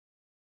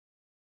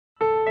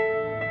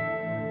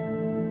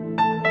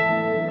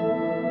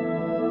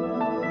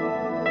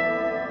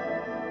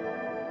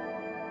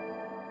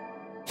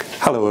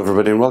Hello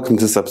everybody and welcome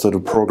to this episode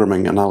of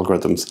Programming and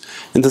Algorithms.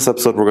 In this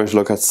episode we're going to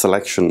look at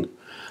selection,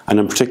 and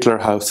in particular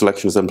how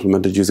selection is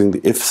implemented using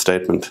the if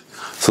statement.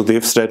 So the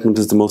if statement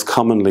is the most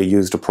commonly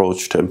used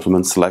approach to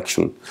implement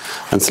selection.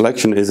 And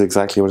selection is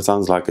exactly what it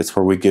sounds like. It's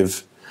where we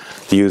give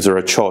the user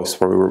a choice,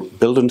 where we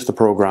build into the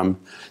program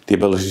the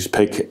ability to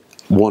pick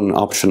one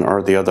option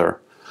or the other.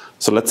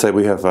 So let's say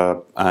we have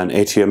an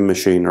ATM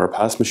machine or a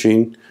PAS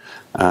machine,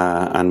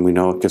 and we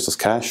know it gives us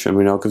cash and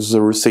we know it gives us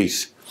a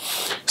receipt.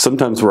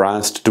 Sometimes we're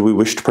asked, do we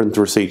wish to print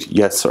the receipt,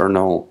 yes or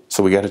no?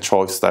 So we get a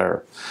choice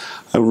there.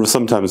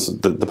 Sometimes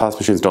the PAS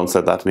machines don't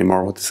say that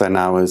anymore. What they say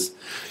now is,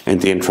 in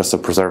the interest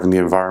of preserving the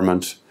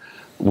environment,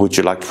 would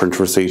you like to print a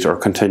receipt or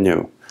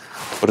continue?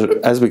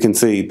 But as we can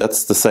see,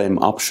 that's the same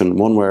option,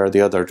 one way or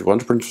the other. Do you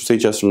want to print a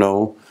receipt, yes or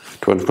no? Do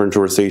you want to print a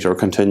receipt or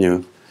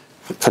continue?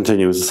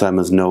 Continue is the same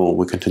as no,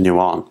 we continue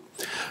on.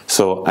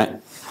 So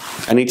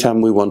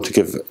anytime we want to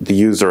give the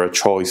user a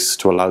choice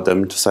to allow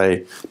them to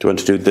say, do you want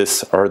to do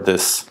this or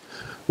this,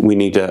 we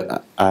need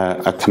a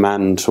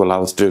command to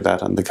allow us to do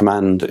that, and the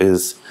command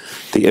is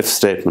the if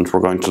statement we're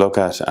going to look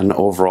at, and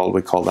overall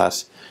we call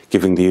that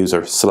giving the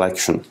user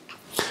selection.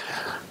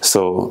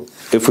 So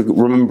if we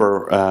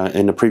remember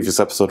in a previous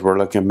episode we're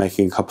looking at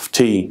making a cup of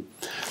tea.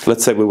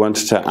 Let's say we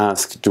wanted to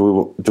ask,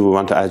 do we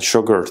want to add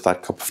sugar to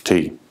that cup of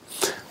tea?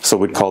 So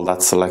we'd call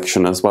that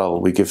selection as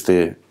well. We give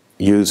the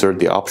user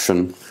the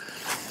option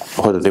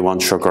whether they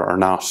want sugar or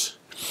not.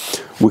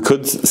 We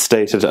could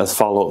state it as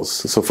follows.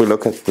 So if we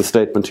look at the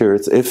statement here,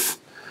 it's if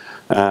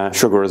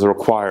sugar is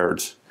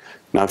required.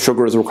 Now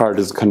sugar is required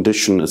as a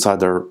condition. It's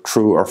either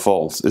true or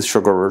false. Is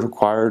sugar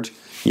required?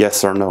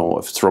 Yes or no.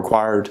 If it's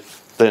required,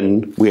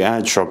 then we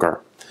add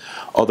sugar.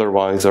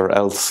 Otherwise or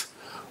else,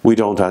 we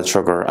don't add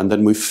sugar. And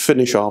then we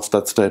finish off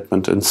that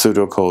statement in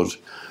pseudocode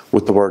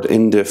with the word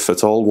indif.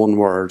 It's all one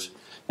word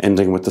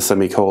ending with the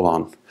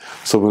semicolon.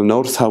 So we'll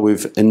notice how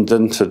we've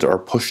indented or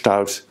pushed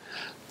out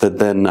the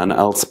then and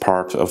else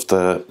part of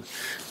the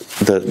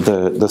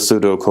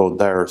pseudocode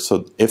there.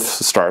 So if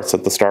starts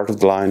at the start of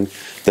the line,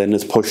 then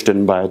is pushed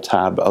in by a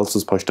tab, else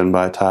is pushed in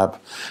by a tab,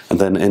 and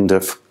then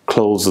indif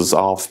closes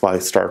off by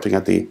starting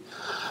at the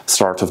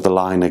start of the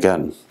line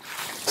again.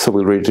 So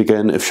we'll read it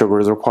again. If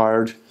sugar is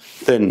required,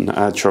 then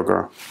add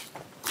sugar,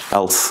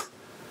 else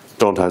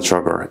don't add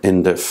sugar,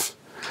 indif.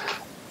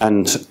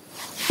 And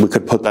we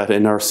could put that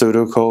in our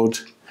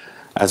pseudocode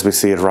as we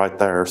see it right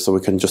there, so we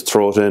can just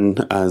throw it in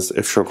as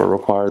if sugar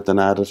required, then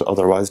add it,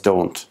 otherwise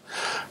don't.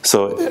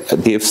 So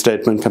the if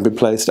statement can be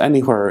placed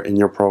anywhere in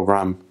your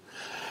program.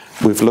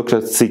 We've looked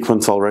at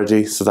sequence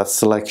already, so that's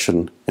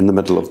selection in the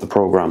middle of the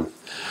program.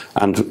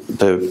 And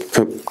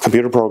the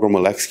computer program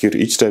will execute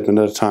each statement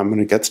at a time.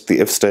 When it gets to the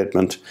if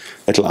statement,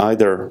 it'll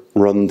either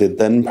run the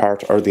then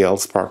part or the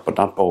else part, but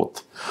not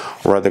both.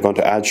 We're either going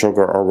to add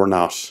sugar or we're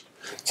not.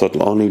 So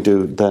it'll only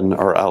do then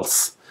or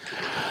else.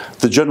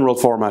 The general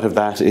format of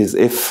that is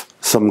if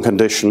some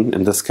condition,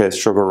 in this case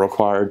sugar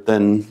required,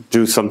 then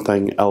do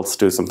something, else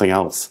do something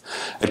else.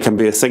 It can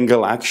be a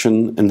single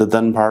action in the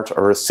then part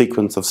or a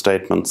sequence of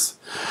statements,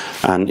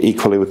 and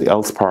equally with the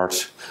else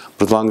part.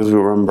 But as long as we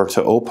remember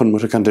to open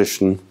with a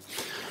condition,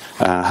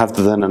 have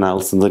the then and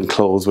else, and then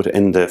close with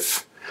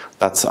indif,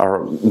 that's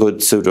our good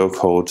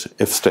pseudocode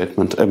if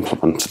statement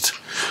implemented.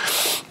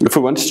 If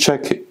we want to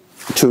check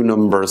two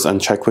numbers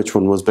and check which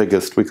one was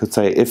biggest, we could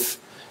say if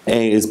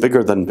A is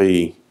bigger than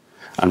B,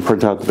 and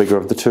print out the bigger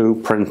of the two,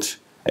 print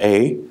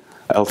A,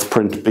 else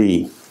print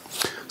B.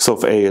 So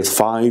if A is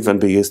 5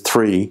 and B is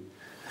 3,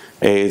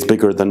 A is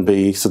bigger than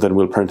B, so then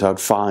we'll print out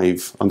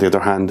 5. On the other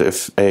hand,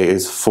 if A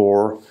is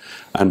 4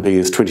 and B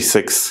is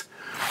 26,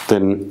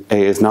 then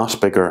A is not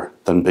bigger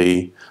than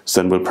B,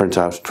 so then we'll print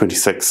out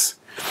 26.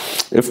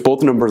 If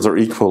both numbers are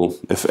equal,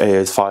 if A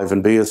is 5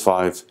 and B is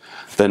 5,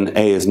 then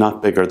A is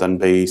not bigger than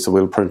B, so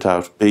we'll print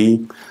out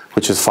B,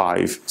 which is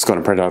 5. It's going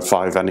to print out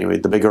 5 anyway.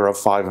 The bigger of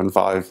 5 and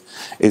 5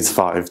 is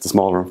 5. The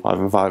smaller of 5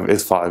 and 5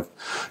 is 5.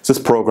 So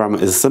this program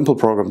is a simple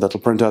program that will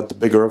print out the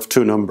bigger of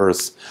two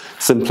numbers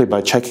simply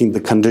by checking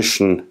the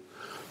condition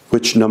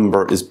which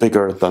number is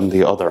bigger than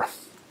the other.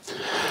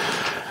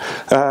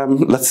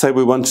 Let's say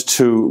we want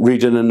to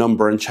read in a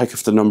number and check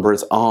if the number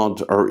is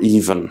odd or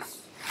even.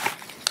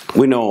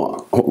 We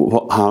know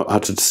how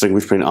to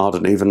distinguish between odd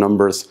and even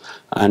numbers.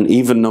 An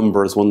even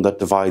number is one that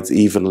divides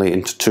evenly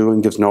into 2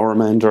 and gives no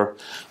remainder.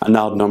 An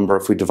odd number,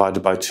 if we divide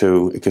it by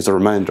 2, it gives a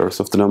remainder.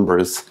 So if the number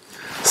is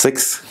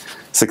 6,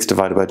 6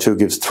 divided by 2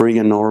 gives 3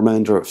 and no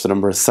remainder. If the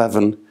number is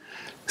 7,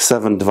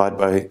 7 divided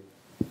by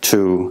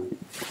 2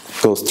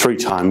 goes 3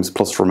 times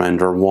plus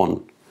remainder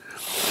 1.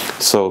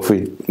 So if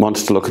we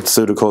wanted to look at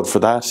pseudocode for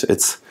that,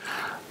 it's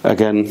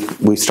again,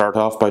 we start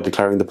off by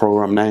declaring the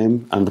program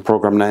name, and the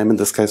program name in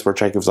this case we're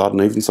checking if it's odd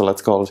and even, so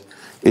let's call it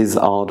is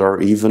odd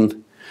or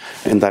even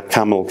in that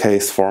camel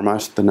case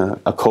format, then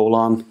a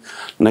colon.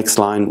 Next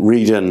line,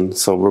 read in,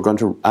 so we're going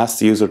to ask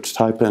the user to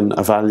type in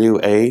a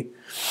value A,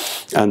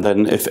 and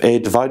then if A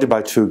divided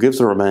by 2 gives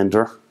a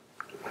remainder,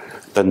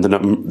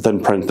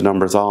 then print the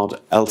number as odd,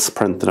 else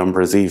print the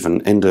number as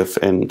even,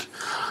 indif, end.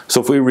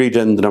 So if we read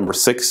in the number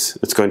 6,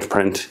 it's going to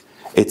print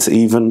it's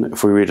even.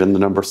 If we read in the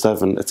number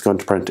 7, it's going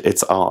to print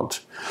it's odd.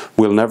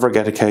 We'll never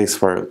get a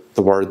case where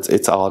the words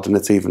it's odd and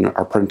it's even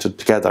are printed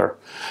together,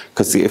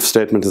 because the if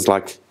statement is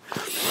like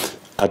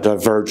a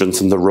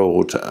divergence in the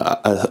road,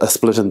 a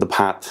split in the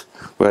path.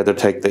 We either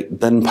take the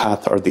then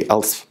path or the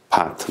else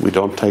path. We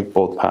don't take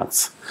both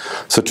paths.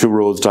 So 2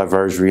 roads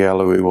diverge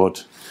yellow we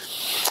would,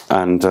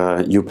 and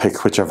you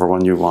pick whichever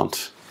one you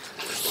want.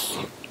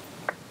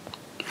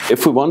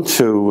 If we want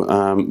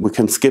to, we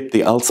can skip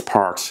the else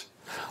part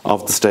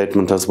of the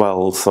statement as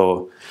well.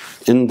 So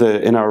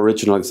in our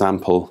original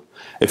example,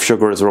 if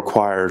sugar is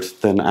required,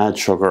 then add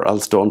sugar,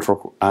 else don't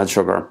add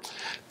sugar.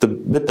 The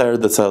bit there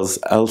that says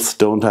else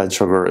don't add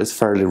sugar is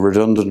fairly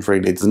redundant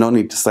really. There's no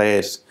need to say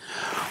it.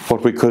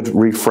 What we could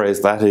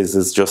rephrase that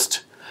is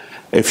just,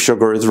 if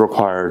sugar is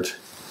required,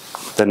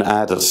 then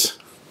add it.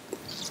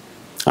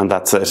 And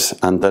that's it.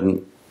 And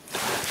then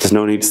there's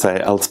no need to say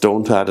else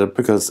don't add it,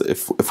 because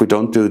if we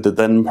don't do the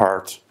then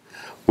part,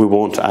 we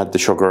won't add the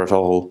sugar at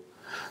all.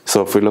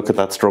 So if we look at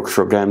that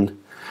structure again,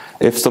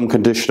 if some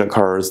condition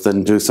occurs,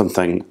 then do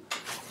something,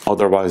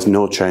 otherwise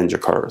no change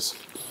occurs.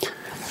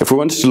 If we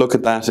wanted to look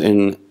at that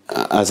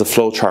as a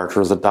flowchart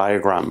or as a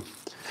diagram,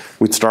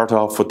 we'd start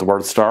off with the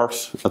word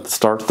start at the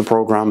start of the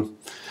program.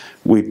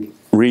 We'd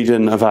read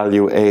in a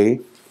value A.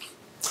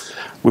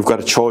 We've got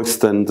a choice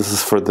then, this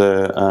is for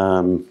the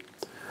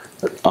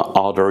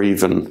odd or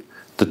even.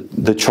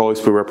 The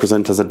choice we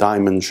represent as a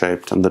diamond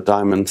shaped, and the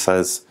diamond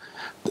says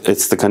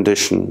it's the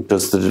condition.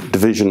 Does the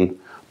division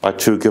by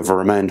 2 give a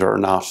remainder or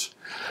not?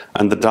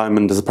 And the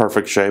diamond is a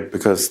perfect shape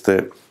because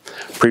the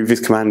previous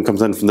command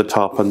comes in from the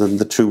top, and then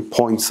the 2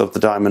 points of the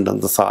diamond on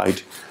the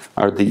side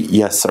are the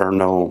yes or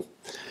no.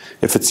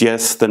 If it's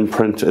yes, then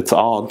print it's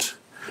odd.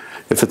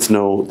 If it's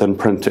no, then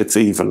print it's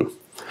even.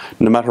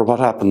 No matter what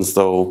happens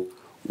though,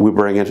 we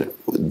bring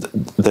it,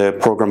 the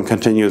program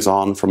continues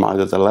on from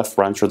either the left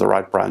branch or the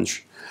right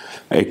branch.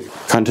 It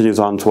continues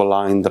on to a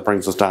line that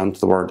brings us down to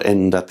the word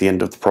end at the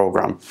end of the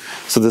program.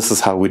 So this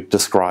is how we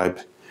describe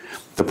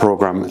the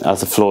program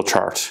as a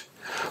flowchart.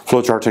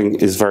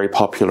 Flowcharting is very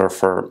popular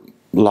for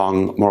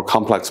long, more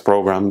complex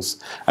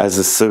programs, as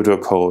is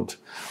pseudocode.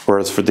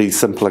 Whereas for these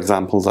simple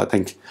examples, I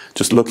think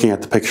just looking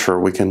at the picture,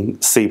 we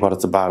can see what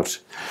it's about.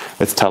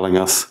 It's telling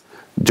us,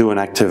 do an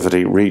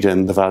activity, read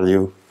in the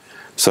value.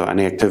 So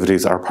any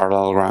activities are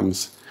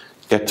parallelograms.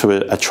 Get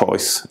to a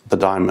choice, the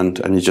diamond,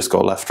 and you just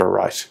go left or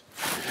right.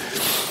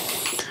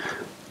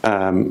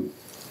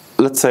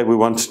 Let's say we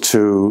want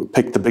to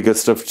pick the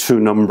biggest of 2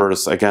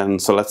 numbers again.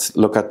 So let's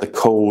look at the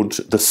code,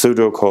 the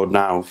pseudocode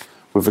now.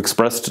 We've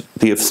expressed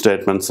the if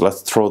statement, so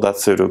let's throw that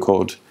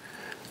pseudocode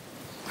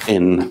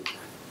in.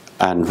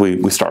 And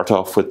we start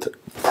off with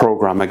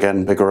program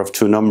again, bigger of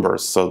 2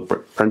 numbers. So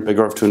print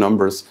bigger of 2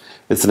 numbers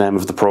is the name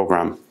of the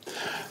program.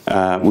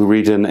 We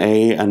read in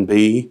A and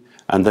B,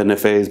 and then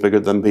if A is bigger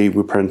than B,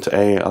 we print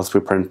A, else we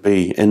print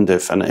B, end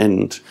if and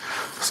end.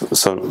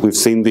 So we've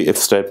seen the if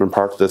statement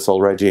part of this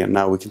already, and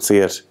now we can see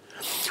it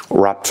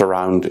wrapped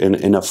around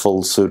in a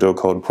full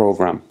pseudocode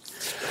program.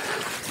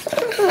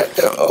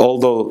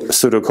 Although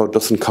pseudocode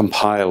doesn't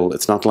compile,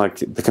 it's not like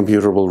the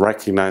computer will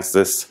recognize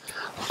this.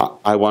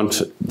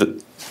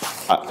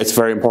 It's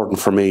very important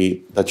for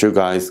me that you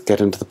guys get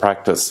into the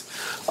practice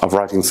of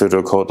writing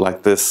pseudocode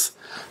like this.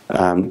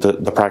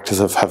 The practice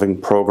of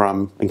having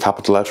program in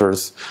capital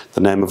letters,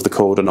 the name of the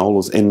code, and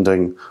always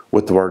ending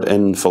with the word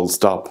end full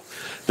stop.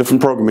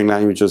 Different programming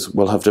languages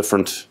will have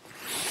different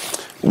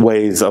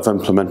ways of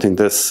implementing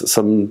this.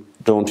 Some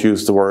don't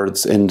use the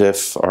words end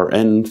if or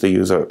end. They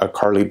use a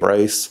curly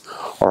brace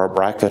or a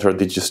bracket, or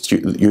they just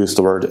use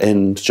the word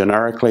end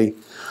generically.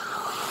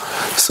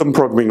 Some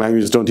programming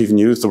languages don't even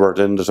use the word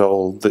end at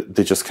all.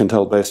 They just can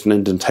tell based on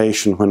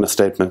indentation when a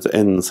statement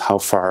ends how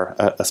far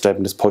a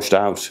statement is pushed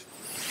out.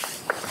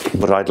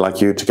 But I'd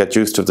like you to get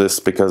used to this,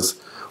 because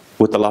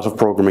with a lot of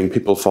programming,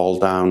 people fall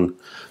down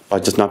by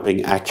just not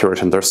being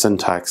accurate in their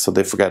syntax, so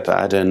they forget to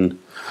add in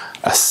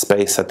a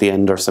space at the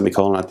end or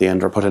semicolon at the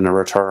end, or put in a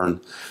return,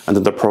 and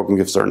then the program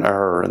gives them an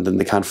error, and then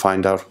they can't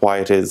find out why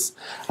it is.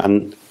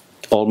 And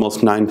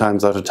almost 9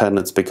 times out of 10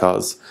 it's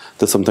because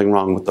there's something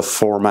wrong with the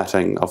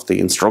formatting of the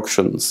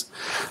instructions.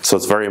 So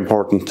it's very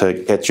important to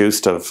get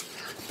used to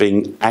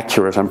being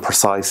accurate and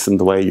precise in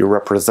the way you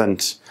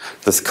represent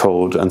this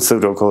code, and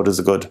pseudocode is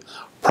a good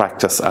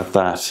practice at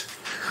that.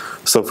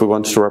 So if we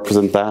wanted to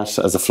represent that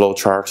as a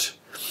flowchart,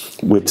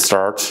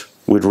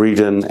 we'd read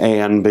in A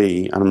and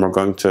B, and we're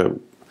going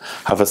to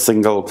have a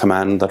single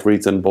command that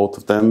reads in both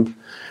of them,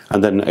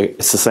 and then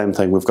it's the same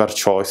thing. We've got a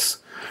choice.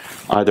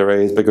 Either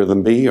A is bigger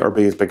than B or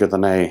B is bigger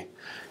than A.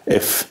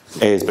 If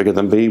A is bigger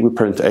than B, we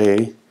print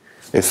A.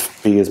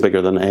 If B is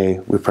bigger than A,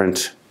 we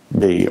print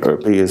B, or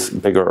B is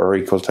bigger or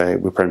equal to A,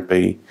 we print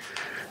B.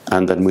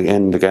 And then we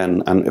end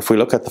again. And if we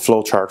look at the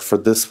flowchart for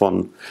this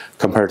one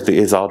compared to the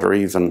is, odd, or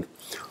even,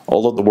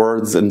 although the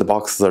words in the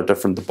boxes are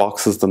different, the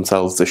boxes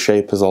themselves, the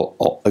shape is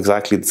all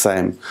exactly the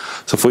same.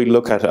 So if we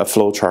look at a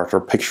flowchart or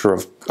picture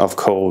of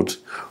code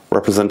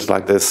represented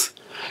like this,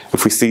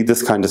 if we see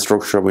this kind of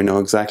structure, we know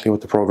exactly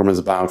what the program is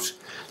about.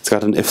 It's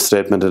got an if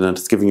statement in it,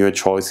 it's giving you a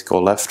choice, you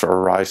go left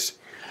or right.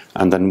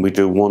 and then we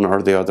do one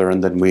or the other,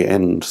 and then we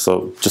end.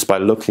 So just by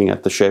looking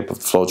at the shape of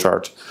the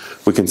flowchart,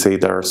 we can see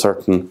there are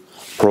certain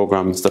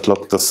programs that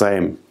look the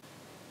same.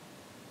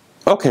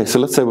 Okay, so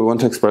let's say we want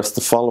to express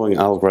the following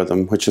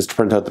algorithm, which is to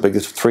print out the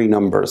biggest of three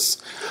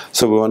numbers.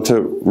 So we want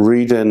to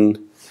read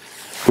in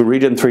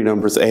three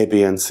numbers A,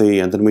 B, and C,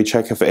 and then we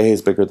check if A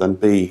is bigger than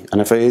B.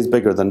 And if A is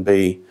bigger than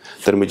B,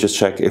 then we just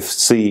check if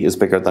C is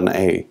bigger than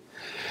A.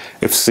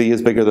 If C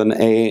is bigger than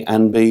A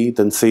and B,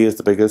 then C is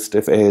the biggest.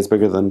 If A is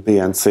bigger than B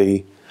and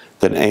C,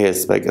 then A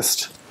is the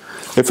biggest.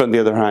 If, on the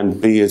other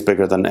hand, B is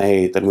bigger than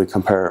A, then we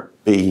compare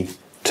B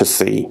to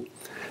C.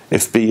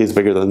 If B is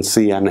bigger than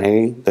C and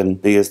A, then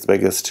B is the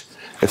biggest.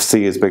 If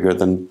C is bigger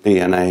than B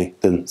and A,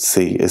 then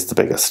C is the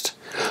biggest.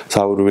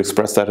 So how would we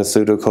express that as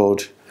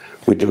pseudocode?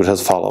 We do it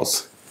as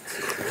follows.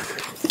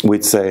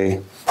 We'd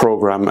say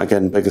program,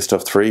 again, biggest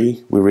of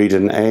three. We read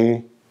in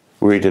A,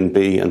 we read in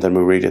B, and then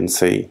we read in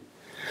C.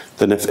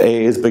 Then if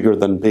A is bigger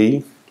than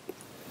B,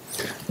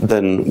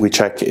 then we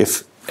check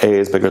if A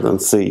is bigger than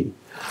C.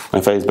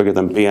 And if A is bigger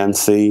than B and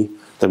C,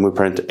 then we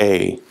print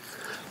A.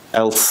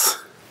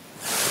 Else,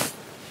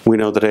 we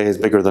know that A is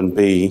bigger than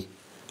B,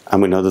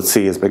 and we know that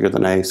C is bigger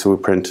than A, so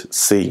we print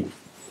C,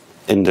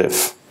 end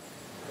if.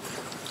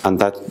 And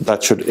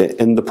that should,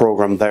 in the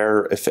program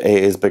there, if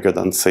A is bigger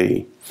than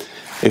C.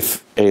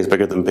 If A is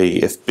bigger than B.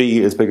 If B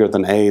is bigger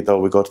than A, though,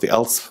 we go to the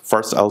else,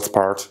 first else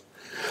part,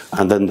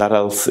 and then that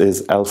else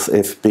is else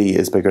if B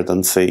is bigger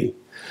than C.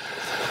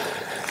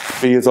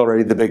 B is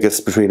already the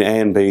biggest between A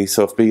and B,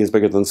 so if B is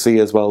bigger than C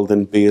as well,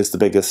 then B is the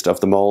biggest of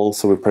them all,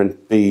 so we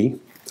print B.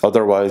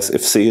 Otherwise,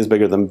 if C is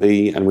bigger than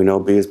B, and we know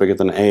B is bigger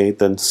than A,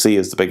 then C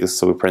is the biggest,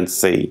 so we print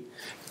C,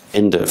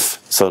 end if.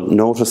 So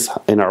notice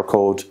in our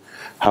code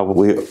how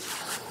we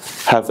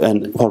have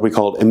what we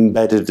call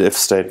embedded if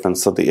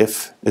statements. So the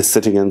if is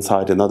sitting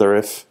inside another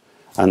if,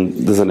 and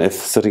there's an if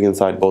sitting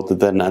inside both the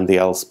then and the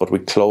else, but we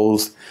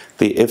close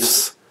the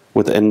ifs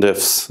with end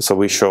ifs, so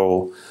we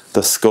show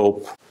the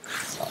scope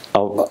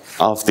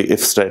of the if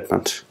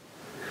statement.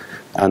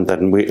 And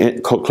then we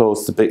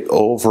close the big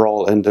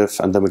overall end if,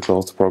 and then we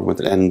close the program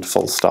with an end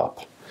full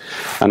stop.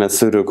 And in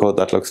pseudocode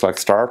that looks like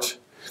start.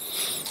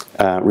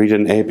 Read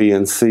in A, B,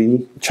 and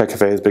C, check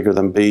if A is bigger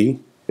than B.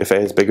 If A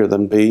is bigger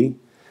than B,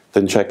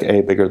 then check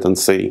A bigger than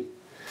C.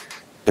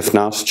 If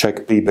not,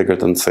 check B bigger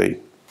than C.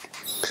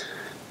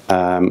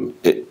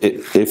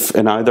 If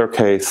in either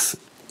case,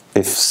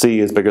 if C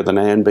is bigger than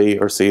A and B,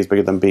 or C is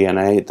bigger than B and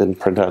A, then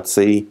print out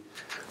C.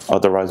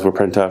 Otherwise, we'll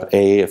print out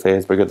A if A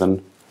is bigger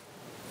than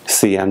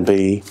C and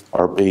B,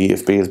 or B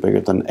if B is bigger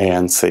than A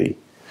and C.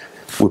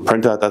 We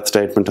print out that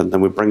statement, and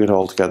then we bring it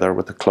all together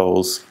with a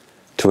close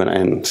to an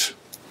end.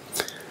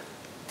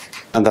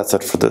 And that's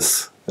it for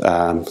this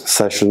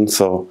session,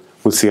 so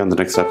we'll see you on the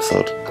next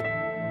episode.